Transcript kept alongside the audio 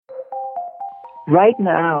Right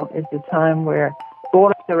now is the time where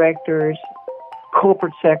board of directors,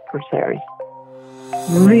 corporate secretaries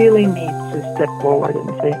really need to step forward and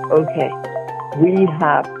say, okay, we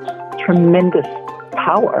have tremendous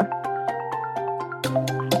power,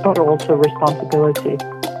 but also responsibility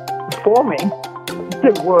forming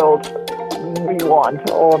the world we want,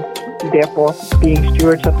 or therefore being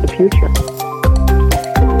stewards of the future.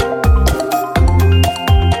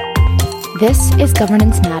 This is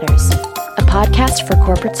Governance Matters, a podcast for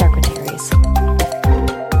corporate secretaries.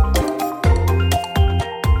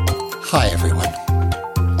 Hi, everyone.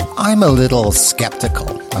 I'm a little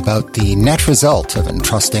skeptical about the net result of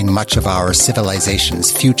entrusting much of our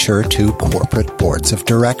civilization's future to corporate boards of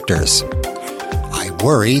directors. I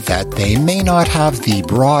worry that they may not have the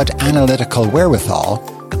broad analytical wherewithal,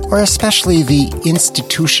 or especially the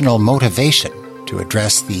institutional motivation to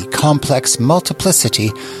address the complex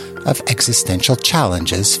multiplicity of existential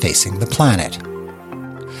challenges facing the planet.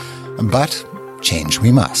 But change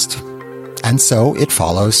we must. And so it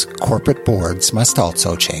follows corporate boards must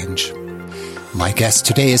also change. My guest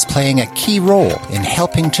today is playing a key role in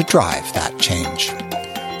helping to drive that change.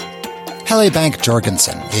 Helle Bank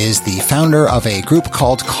Jorgensen is the founder of a group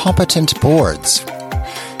called Competent Boards.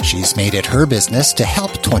 She's made it her business to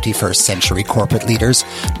help 21st century corporate leaders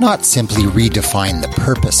not simply redefine the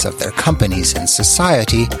purpose of their companies and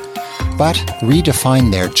society, but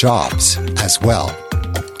redefine their jobs as well.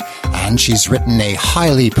 And she's written a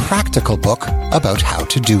highly practical book about how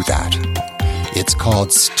to do that. It's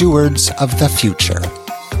called Stewards of the Future.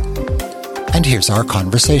 And here's our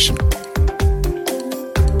conversation.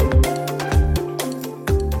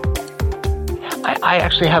 I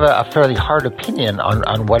actually have a fairly hard opinion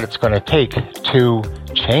on what it's going to take to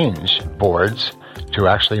change boards to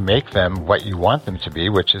actually make them what you want them to be,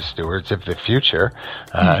 which is stewards of the future.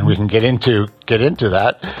 And we can get into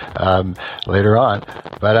that later on.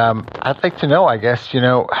 But I'd like to know, I guess,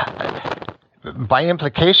 by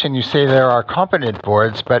implication, you say there are competent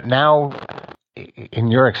boards, but now, in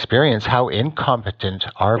your experience, how incompetent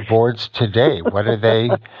are boards today? What are they,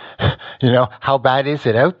 how bad is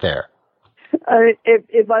it out there?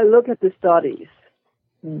 If I look at the studies,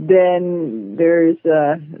 then there's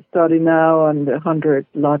a study now on the 100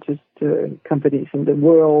 largest companies in the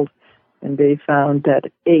world, and they found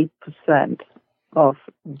that 8% of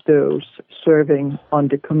those serving on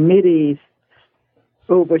the committees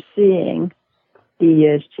overseeing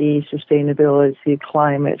ESG, sustainability,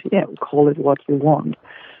 climate, call it what you want,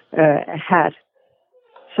 had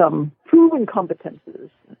some proven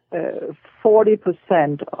competences.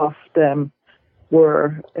 40% of them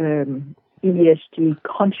were ESG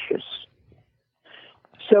conscious.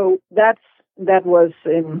 So that was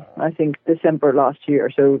in, I think, December last year.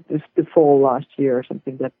 So this the fall last year or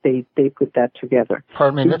something that they put that together.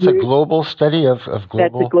 Pardon me, that's a global study of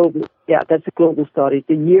global? That's a global study.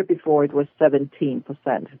 The year before it was 17%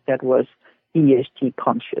 that was ESG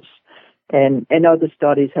conscious. And other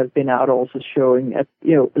studies have been out also showing a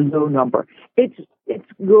low number. It's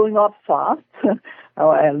going up fast.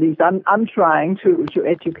 Or at least I'm trying to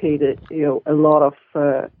educate a lot of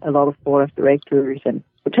board of directors and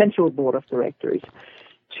potential board of directors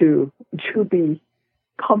to be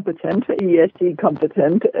competent, ESG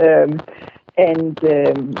competent, so in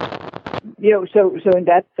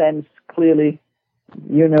that sense, clearly,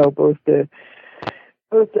 both the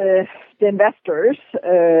investors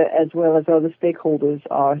as well as other stakeholders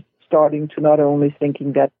are starting to not only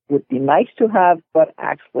thinking that would be nice to have, but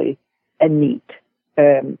actually a need.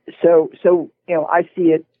 I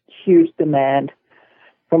see a huge demand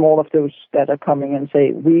from all of those that are coming and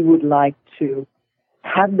say, we would like to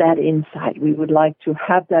have that insight. We would like to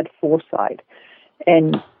have that foresight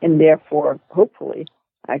and therefore, hopefully,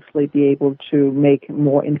 actually be able to make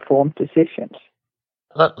more informed decisions.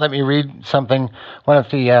 Let me read something. One of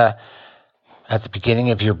the, at the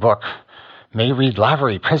beginning of your book, May Reed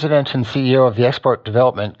Lavery, President and CEO of the Export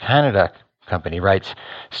Development Canada Company, writes,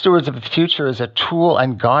 Stewards of the Future is a tool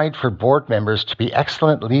and guide for board members to be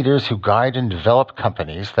excellent leaders who guide and develop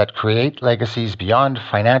companies that create legacies beyond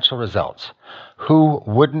financial results. Who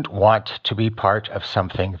wouldn't want to be part of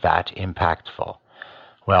something that impactful?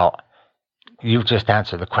 Well, you've just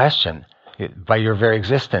answered the question. By your very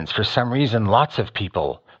existence, for some reason, lots of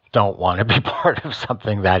people don't want to be part of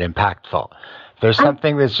something that impactful. There's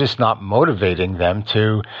something that's just not motivating them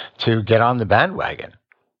to get on the bandwagon.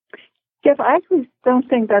 Jeff, I actually don't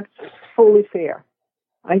think that's fully fair.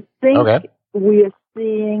 I think we are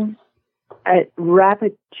seeing a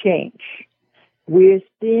rapid change. We're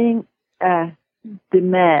seeing a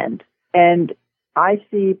demand, and I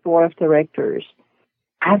see board of directors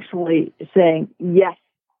actually saying, yes,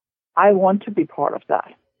 I want to be part of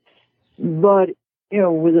that. But,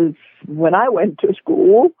 when I went to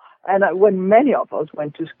school, and when many of us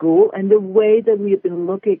went to school, and the way that we have been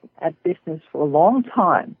looking at business for a long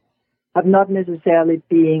time have not necessarily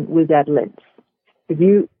been with that lens.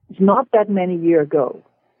 It's not that many years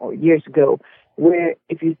ago, where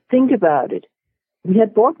if you think about it, we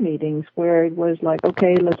had board meetings where it was like,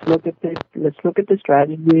 okay, let's look at the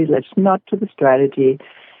strategy, let's nod to the strategy,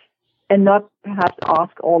 and not perhaps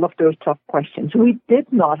ask all of those tough questions. We did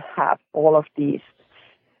not have all of these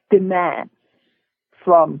demands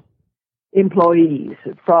from employees,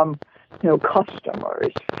 from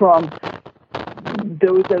customers, from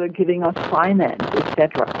those that are giving us finance,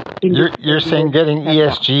 etc. You're saying getting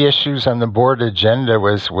ESG issues on the board agenda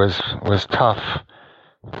was tough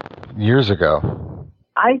years ago.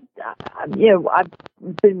 I've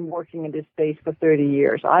been working in this space for 30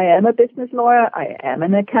 years. I am a business lawyer. I am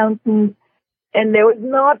an accountant, and there was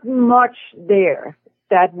not much there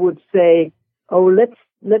that would say, "Oh,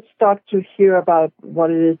 let's start to hear about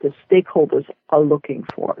what it is the stakeholders are looking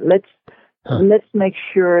for. Let's make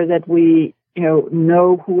sure that we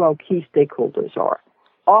know who our key stakeholders are."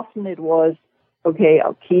 Often it was, okay,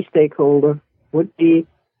 our key stakeholder would be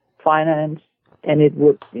finance, and it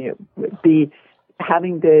would be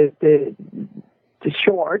having the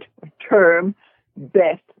short term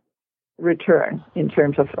best return in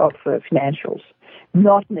terms of financials,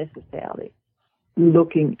 not necessarily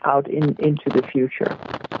looking out into the future.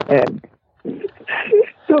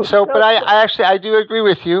 But I do agree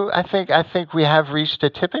with you. I think we have reached a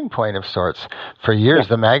tipping point of sorts. For years,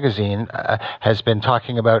 the magazine has been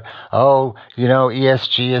talking about,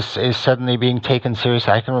 ESG is suddenly being taken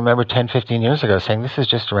seriously. I can remember 10, 15 years ago saying this is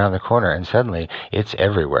just around the corner, and suddenly it's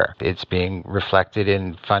everywhere. It's being reflected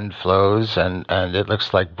in fund flows, and it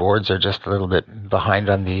looks like boards are just a little bit behind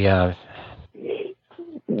on the...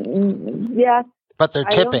 Yeah. But they're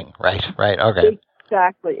tipping, right, okay.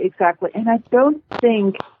 Exactly. And I don't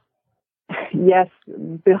think,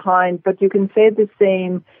 behind, but you can say the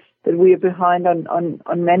same, that we are behind on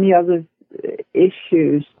many other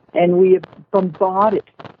issues, and we are bombarded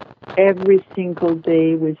every single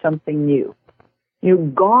day with something new.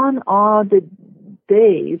 Gone are the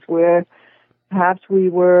days where perhaps we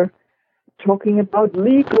were talking about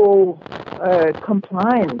legal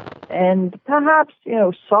compliance and perhaps,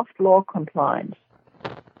 soft law compliance.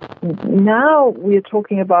 Now we are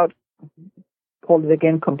talking about, call it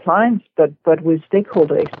again, compliance, but with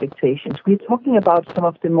stakeholder expectations. We're talking about some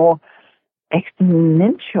of the more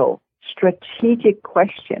exponential strategic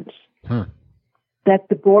questions that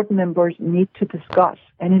the board members need to discuss.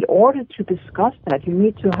 And in order to discuss that, you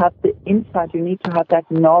need to have the insight, you need to have that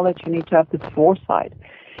knowledge, you need to have the foresight,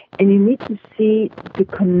 and you need to see the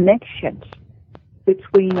connections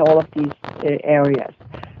between all of these areas.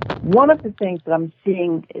 One of the things that I'm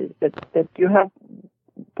seeing is that you have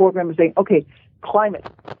board members saying, okay, climate,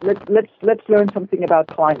 let's learn something about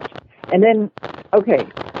climate. And then, okay,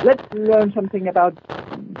 let's learn something about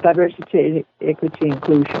diversity, equity,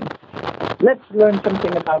 inclusion. Let's learn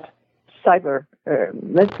something about cyber.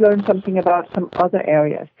 Let's learn something about some other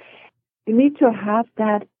areas. You need to have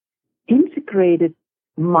that integrated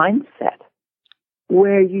mindset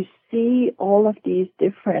where you see all of these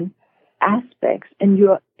different aspects and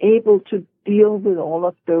you're able to deal with all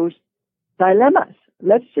of those dilemmas.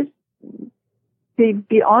 Let's just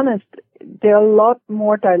be honest. There are a lot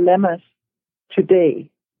more dilemmas today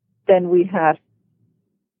than we had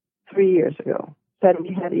 3 years ago, than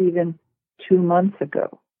we had even 2 months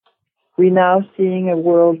ago. We're now seeing a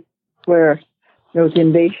world where there's the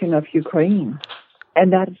invasion of Ukraine,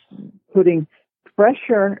 and that's putting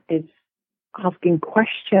pressure. It's asking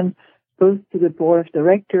questions both to the board of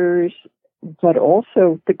directors, but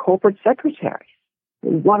also the corporate secretaries.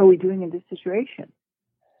 What are we doing in this situation?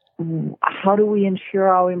 How do we ensure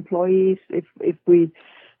our employees, if we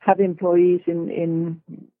have employees in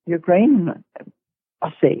Ukraine,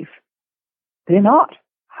 are safe? They're not.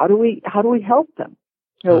 How do we help them?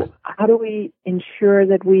 How do we ensure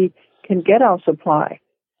that we can get our supply?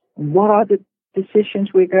 What are the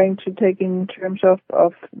decisions we're going to take in terms of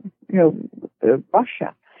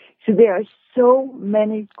Russia? So there are so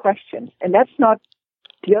many questions, and that's not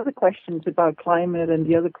the other questions about climate and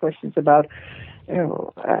the other questions about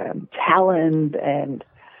talent and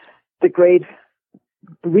the great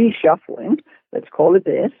reshuffling. Let's call it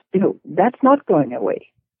this. That's not going away.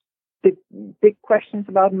 The big questions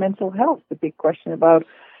about mental health, the big question about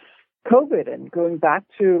COVID and going back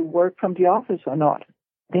to work from the office or not,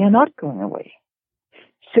 they are not going away.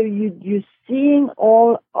 So you're seeing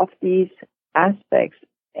all of these aspects,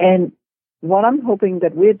 and what I'm hoping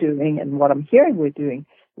that we're doing and what I'm hearing we're doing,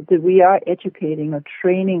 that we are educating or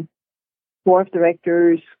training board of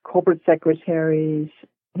directors, corporate secretaries,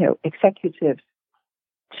 executives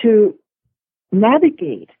to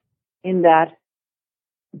navigate in that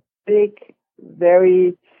big,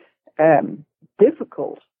 very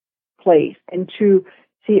difficult place, and to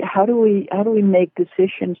see how do we make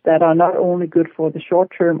decisions that are not only good for the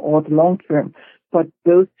short term or the long term, but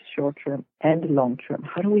both the short term and the long term.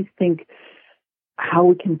 How do we think how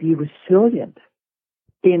we can be resilient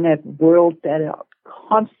in a world that is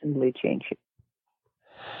constantly changing?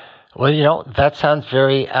 Well, that sounds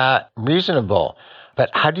very reasonable.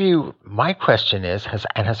 But my question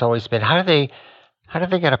has always been, how do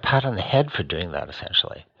they get a pat on the head for doing that,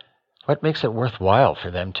 essentially? What makes it worthwhile for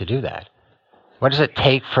them to do that? What does it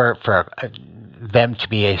take for them to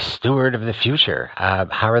be a steward of the future?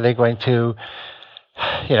 How are they going to,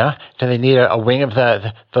 do they need a wing of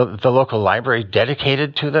the local library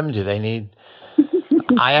dedicated to them? Do they need...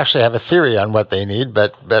 I actually have a theory on what they need,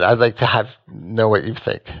 but I'd like to know what you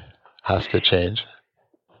think has to change.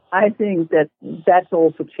 I think that's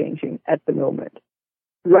also changing at the moment.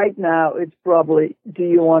 Right now, it's probably, do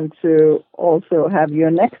you want to also have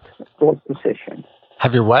your next board position?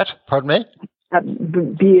 Have your what? Pardon me?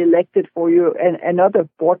 Be elected for another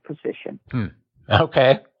board position.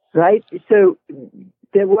 Okay. Right? So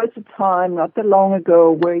there was a time not that long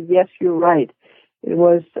ago where, yes, you're right. It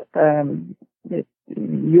was,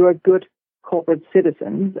 you're good corporate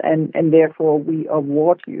citizens, and therefore we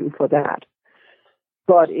award you for that.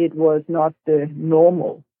 But it was not the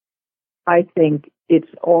normal. I think it's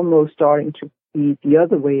almost starting to be the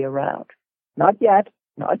other way around. Not yet,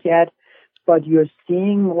 but you're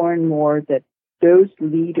seeing more and more that those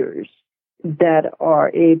leaders that are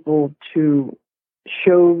able to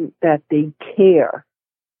show that they care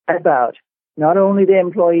about not only the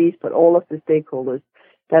employees, but all of the stakeholders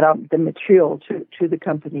that are the material to the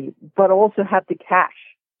company, but also have the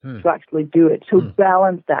cash to actually do it. So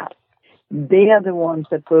balance that. They are the ones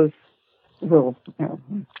that both will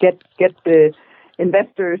get the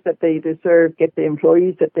investors that they deserve, get the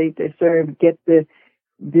employees that they deserve, get the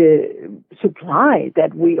supply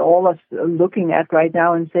that we all are looking at right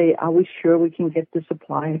now, and say, are we sure we can get the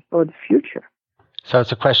supply for the future? So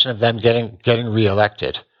it's a question of them getting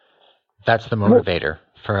reelected. That's the motivator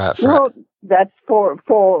for. Well, that's for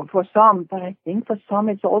some, but I think for some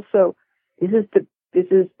it's also this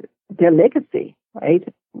is their legacy, right?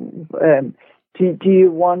 Do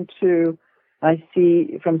you want to? I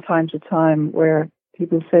see from time to time where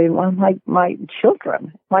people say, "Well, my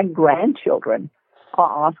children, my grandchildren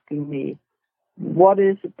are asking me, what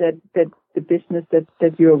is it that the business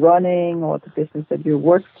that you're running or the business that you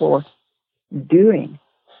work for doing?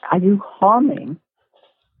 Are you harming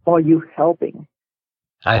or are you helping?"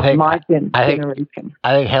 Generation.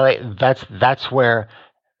 I think, Haley, that's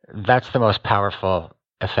the most powerful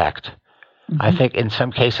effect. Mm-hmm. I think in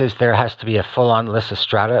some cases there has to be a full-on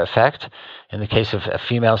Lysistrata effect in the case of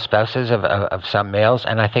female spouses of some males,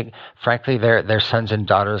 and I think, frankly, their sons and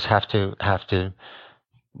daughters have to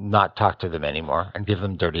not talk to them anymore and give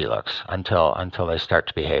them dirty looks until they start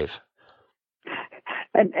to behave.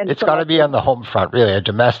 And it's got to be on the home front, really, a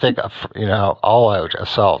domestic, all-out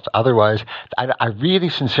assault. Otherwise, I really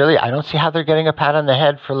sincerely, I don't see how they're getting a pat on the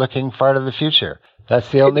head for looking far to the future. That's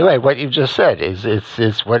the only way. What you've just said is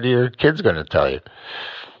what are your kids going to tell you?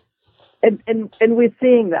 And we're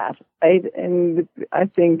seeing that, right? And I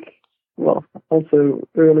think, well, also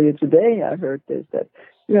earlier today I heard this, that,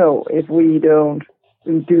 if we don't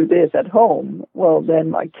do this at home, well, then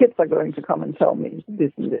my kids are going to come and tell me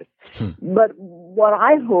this and this. But what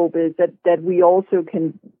I hope is that we also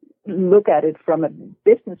can look at it from a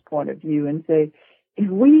business point of view and say, if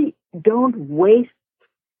we don't waste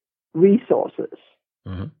resources,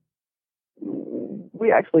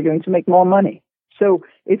 we're actually going to make more money. So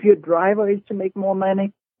if your driver is to make more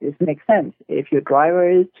money, this makes sense. If your driver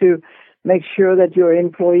is to make sure that your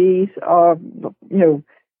employees are,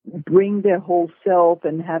 bring their whole self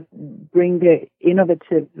and bring their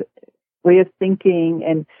innovative way of thinking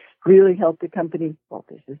and really help the company, well,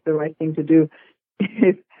 this is the right thing to do.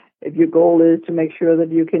 If your goal is to make sure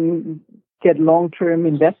that you can get long-term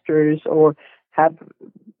investors or have,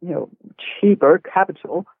 cheaper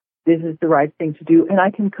capital, this is the right thing to do. And I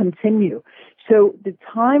can continue. So the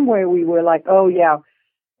time where we were like, oh yeah,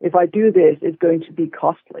 if I do this, it's going to be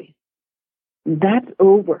costly. That's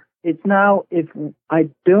over. It's now, if I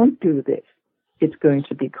don't do this, it's going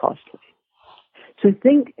to be costly. So I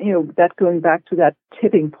think, that going back to that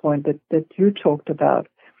tipping point that you talked about,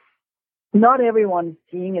 not everyone is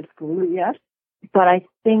seeing it fully yet, but I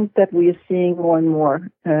think that we are seeing more and more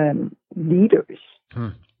leaders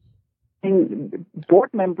And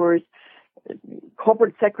board members,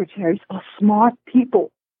 corporate secretaries are smart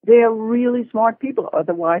people. They are really smart people.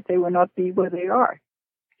 Otherwise, they would not be where they are.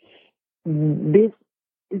 This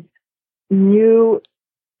is new,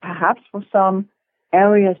 perhaps for some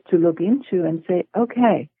areas to look into and say,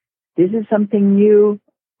 okay, this is something new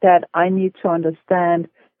that I need to understand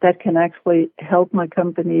that can actually help my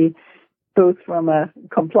company, both from a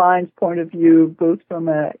compliance point of view, both from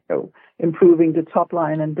a improving the top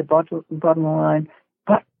line and the bottom line,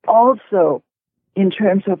 but also in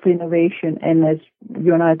terms of innovation. And as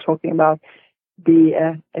you and I are talking about, be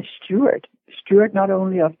a steward not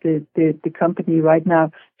only of the company right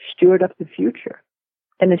now, steward of the future,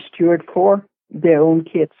 and a steward for their own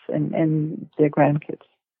kids and their grandkids.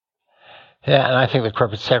 Yeah, and I think the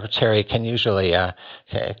corporate secretary can usually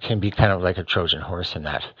can be kind of like a Trojan horse in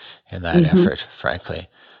that effort, frankly.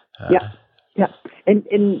 Yeah,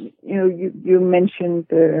 and you mentioned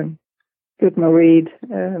Gudmar Reed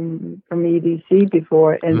from EDC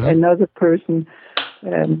before, and another person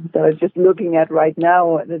that I'm just looking at right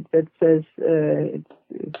now that says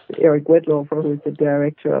it's Eric Wetlaufer, who is the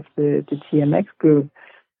director of the TMX group,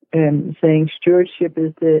 saying stewardship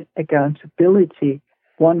is the accountability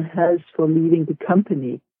one has for leading the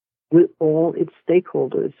company with all its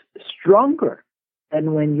stakeholders stronger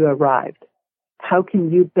than when you arrived. How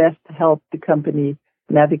can you best help the company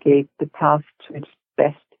navigate the path to its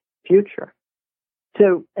best future?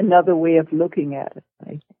 So another way of looking at it,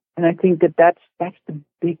 right? And I think that's the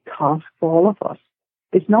big task for all of us.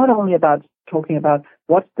 It's not only about talking about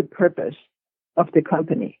what's the purpose of the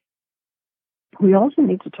company. We also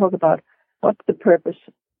need to talk about what's the purpose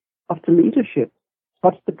of the leadership.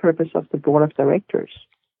 What's the purpose of the board of directors?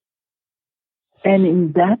 And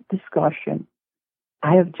in that discussion,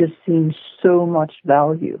 I have just seen so much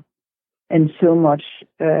value and so much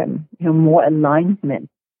more alignment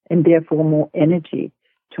and therefore more energy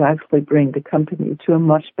to actually bring the company to a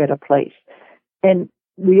much better place. And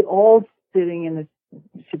we're all sitting in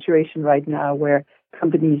a situation right now where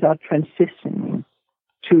companies are transitioning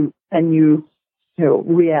to a new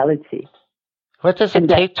reality. What does it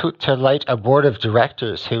take to light a board of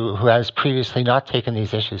directors who has previously not taken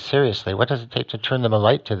these issues seriously? What does it take to turn them a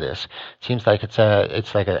light to this? It seems like it's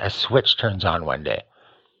like a switch turns on one day.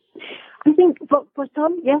 I think for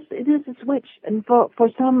some, yes, it is a switch, and for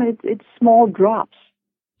some, it's small drops,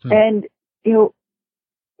 and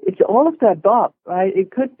it's all of the above, right? It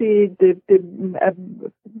could be the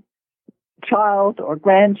child or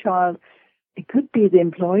grandchild. It could be the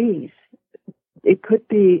employees. It could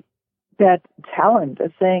be that talent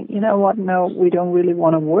is saying, you know what, no, we don't really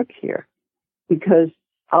want to work here because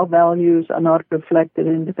our values are not reflected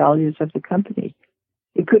in the values of the company.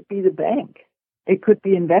 It could be the bank. It could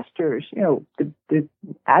be investors, the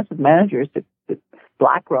asset managers, the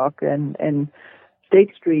BlackRock and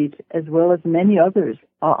State Street, as well as many others,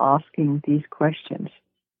 are asking these questions.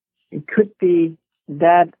 It could be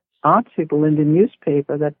that article in the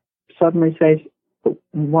newspaper that suddenly says,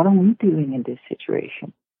 what are we doing in this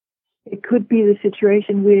situation? It could be the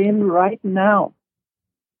situation we're in right now,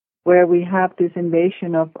 where we have this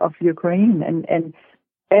invasion of Ukraine, and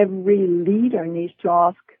every leader needs to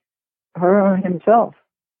ask her or himself,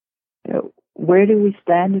 where do we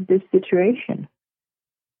stand in this situation?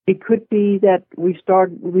 It could be that we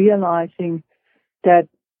start realizing that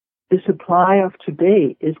the supply of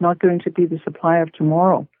today is not going to be the supply of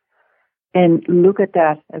tomorrow. And look at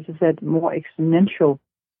that, as I said, more exponential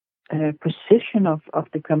position of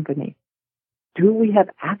the company. Do we have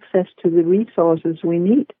access to the resources we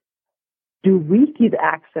need? Do we give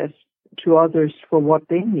access to others for what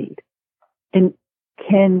they need? And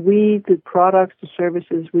can we, the products, the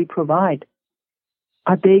services we provide,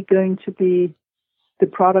 are they going to be the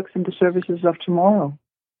products and the services of tomorrow?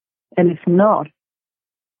 And if not,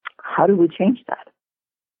 how do we change that?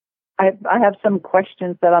 I have some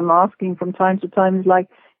questions that I'm asking from time to time. It's like,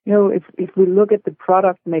 if we look at the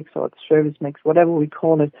product mix or the service mix, whatever we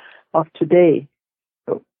call it, of today,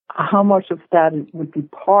 how much of that would be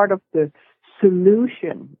part of the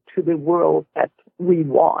solution to the world that we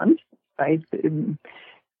want, right?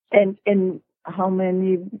 And how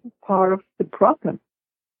many part of the problem?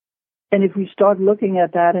 And if we start looking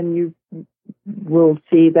at that, and you will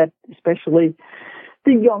see that especially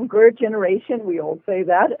the younger generation, we all say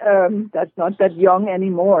that, that's not that young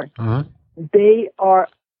anymore. Uh-huh.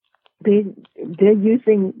 They're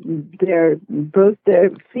using both their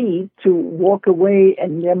feet to walk away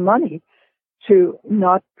and their money to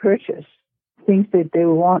not purchase things that they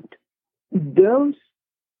want. Those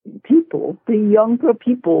people, the younger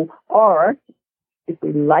people, are, if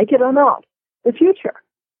we like it or not, the future.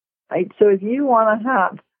 Right? So if you want to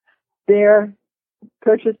have their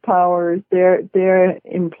purchase powers, their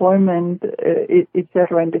employment,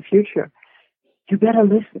 etc. in the future, you better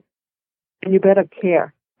listen and you better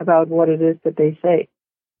care about what it is that they say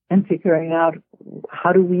and figuring out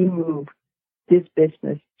how do we move this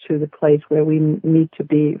business to the place where we need to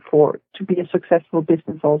be to be a successful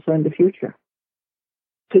business also in the future.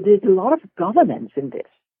 So there's a lot of governance in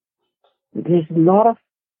this. There's a lot of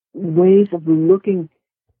ways of looking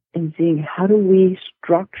and seeing how do we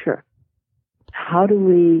structure, how do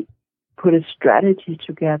we put a strategy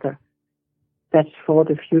together that's for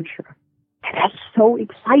the future. And that's so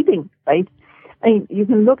exciting, right? I mean, you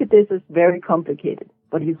can look at this as very complicated,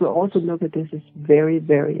 but you can also look at this as very,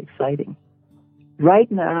 very exciting.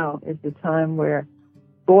 Right now is the time where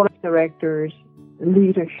board of directors,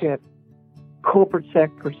 leadership, corporate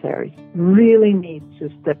secretaries really need to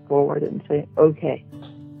step forward and say, okay,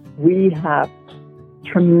 we have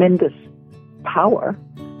tremendous power,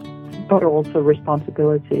 but also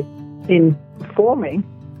responsibility in forming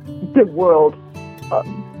the world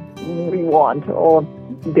we want, or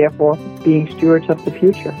therefore being stewards of the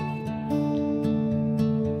future.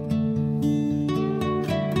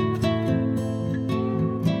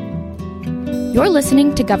 You're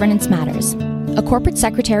listening to Governance Matters, a Corporate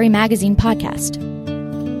Secretary Magazine podcast.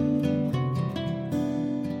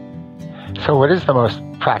 So what is the most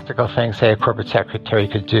practical thing, say, a corporate secretary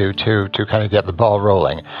could do to kind of get the ball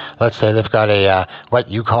rolling? Let's say they've got a what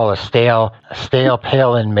you call a stale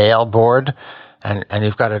pale and mail board, and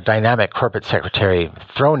you've got a dynamic corporate secretary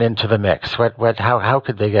thrown into the mix. How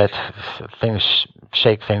could they get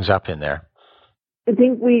shake things up in there? I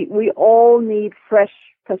think we all need fresh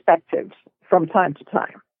perspectives from time to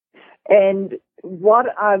time. And what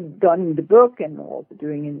I've done in the book and also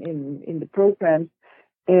doing in the programs,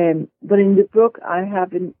 but in the book I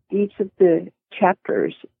have in each of the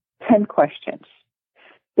chapters 10 questions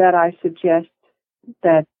that I suggest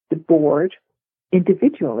that the board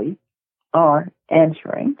individually are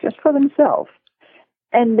answering just for themselves,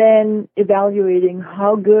 and then evaluating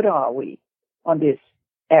how good are we on this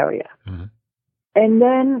area. Mm-hmm. And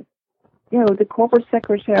then, the corporate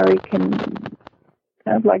secretary can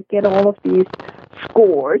kind of like get all of these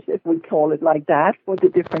scores, if we call it like that, for the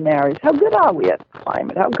different areas. How good are we at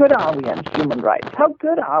climate? How good are we on human rights? How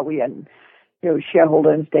good are we on,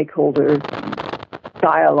 shareholder and stakeholder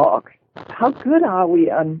dialogue? How good are we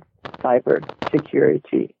on cyber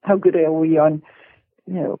security? How good are we on,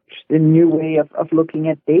 the new way of looking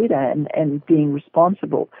at data and being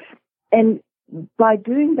responsible? And by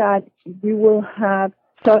doing that, you will have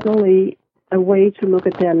suddenly a way to look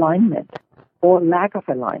at the alignment or lack of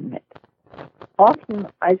alignment. Often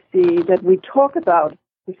I see that we talk about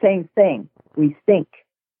the same thing, we think,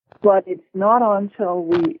 but it's not until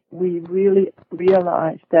we really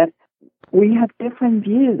realize that we have different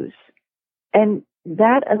views. And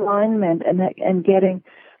that alignment and getting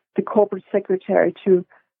the corporate secretary to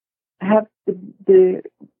have the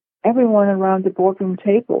everyone around the boardroom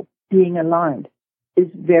table being aligned is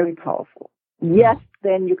very powerful. Yes,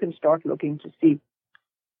 then you can start looking to see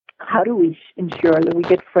how do we ensure that we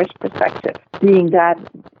get fresh perspective, being that,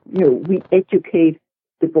 we educate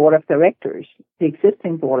the board of directors, the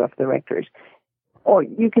existing board of directors. Or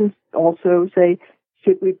you can also say,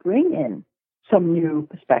 should we bring in some new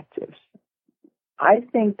perspectives? I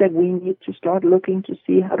think that we need to start looking to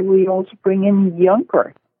see how do we also bring in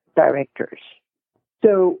younger directors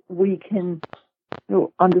so we can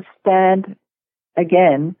understand,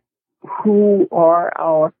 again, who are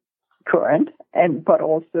our current but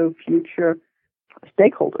also future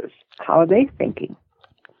stakeholders. How are they thinking?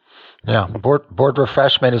 Yeah, board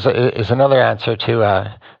refreshment is another answer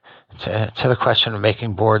to the question of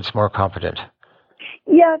making boards more competent.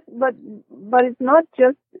 Yes, but it's not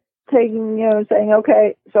just taking, saying,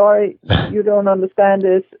 okay, sorry, you don't understand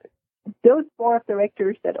this. Those board of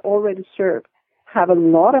directors that already serve have a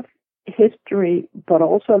lot of history, but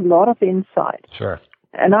also a lot of insight. Sure.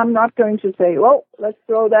 And I'm not going to say, well, let's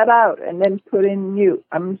throw that out and then put in new.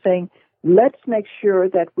 I'm saying, let's make sure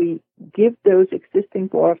that we give those existing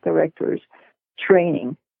board of directors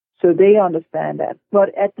training so they understand that. But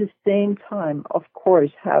at the same time, of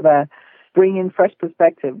course, bring in fresh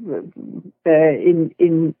perspective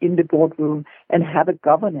in the boardroom and have a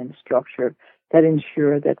governance structure that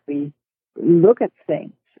ensure that we look at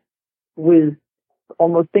things with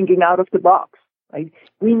almost thinking out of the box. Right?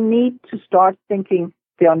 We need to start thinking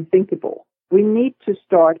the unthinkable. We need to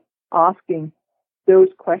start asking those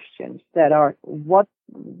questions that are, what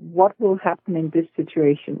will happen in this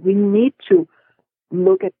situation? We need to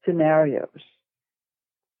look at scenarios.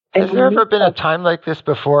 Has there ever been a time like this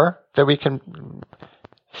before that we can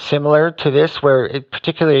similar to this, where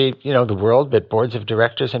particularly, the world, but boards of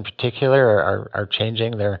directors in particular are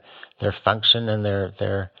changing their function and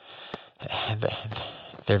their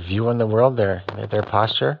view on the world, their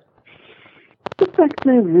posture? That's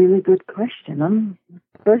actually a really good question.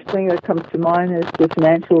 First thing that comes to mind is the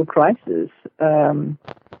financial crisis.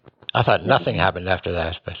 I thought nothing happened after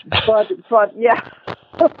that, but yeah.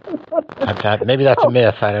 Maybe that's a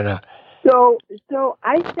myth. I don't know. So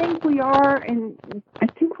I think we are in a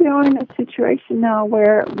situation now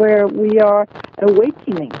where we are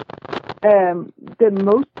awakening the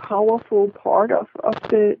most powerful part of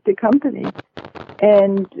the company,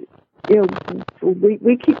 and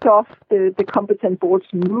we kicked off the competent boards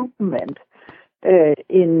movement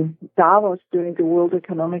in Davos during the World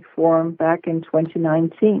Economic Forum back in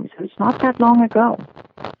 2019. So it's not that long ago,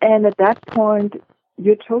 and at that point,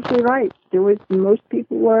 you're totally right. Most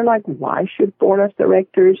people were like, why should board of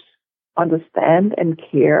directors understand and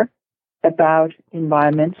care about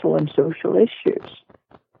environmental and social issues?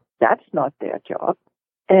 That's not their job.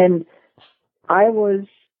 And I was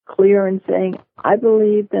clear in saying, I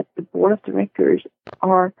believe that the board of directors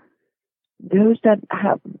are those that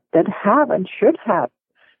have and should have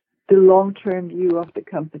the long-term view of the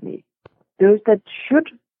company. Those that should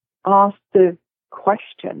ask the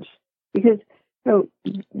questions. Because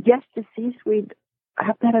yes, the C-suite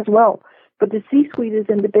have that as well, but the C-suite is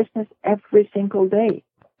in the business every single day.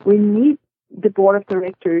 We need the board of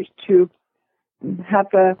directors to have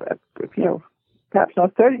perhaps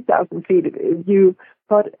not 30,000 feet view,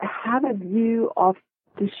 but have a view of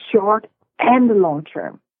the short and the long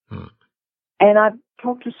term. And I've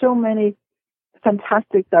talked to so many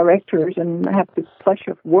fantastic directors, and I have the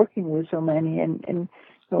pleasure of working with so many. And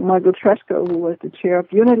Michael Tresco, who was the chair of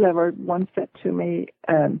Unilever, once said to me,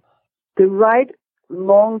 the right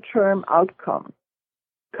long-term outcome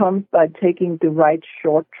comes by taking the right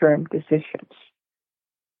short-term decisions.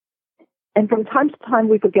 And from time to time,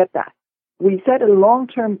 we forget that. We set a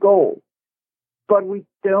long-term goal, but we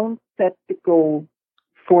don't set the goal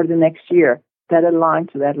for the next year that align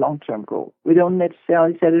to that long-term goal. We don't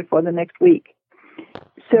necessarily set it for the next week.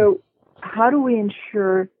 So how do we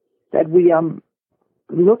ensure that we are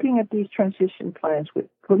looking at these transition plans, with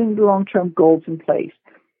putting the long-term goals in place,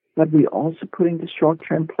 but we're also putting the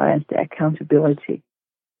short-term plans, the accountability,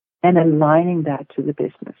 and aligning that to the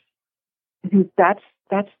business? I think that's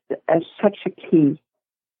such a key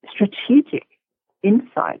strategic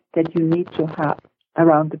insight that you need to have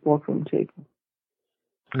around the boardroom table.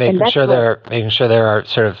 Making sure there are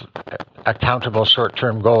sort of accountable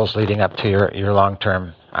short-term goals leading up to your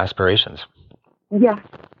long-term aspirations. Yeah,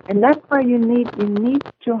 and that's why you need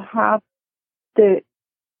to have the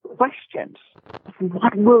questions of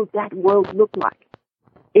what will that world look like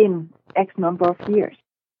in X number of years.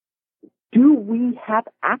 Do we have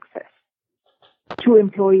access to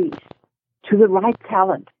employees, to the right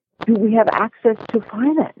talent? Do we have access to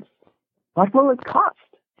finance? What will it cost?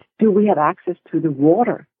 Do we have access to the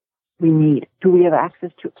water we need? Do we have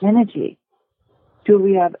access to energy? Do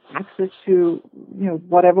we have access to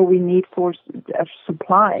whatever we need for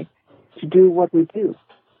supply to do what we do?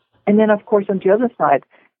 And then, of course, on the other side,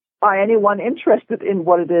 are anyone interested in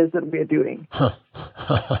what it is that we're doing?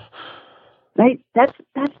 Right? That's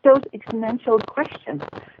those exponential questions.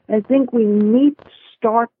 I think we need to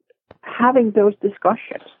start having those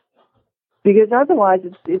discussions, because otherwise,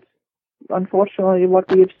 it's unfortunately what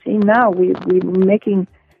we have seen now. We're making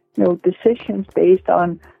decisions based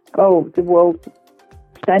on the world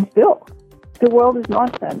stands still. The world is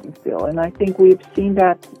not standing still, and I think we've seen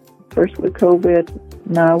that first with COVID,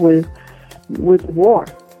 now with war.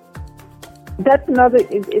 That's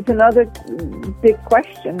another big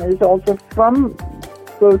question, is also from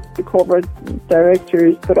both the corporate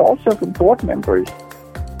directors but also from board members.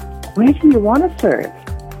 Where do you want to serve?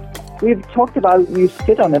 We've talked about you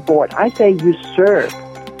sit on a board. I say you serve.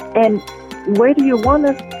 And where do you want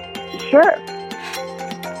to serve?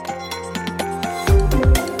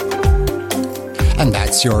 And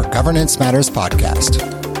that's your Governance Matters podcast.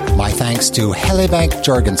 My thanks to Helle Bank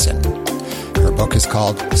Jorgensen. Her book is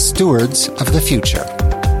called Stewards of the Future.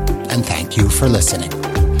 And thank you for listening.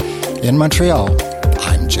 In Montreal,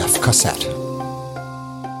 I'm Jeff Cossette.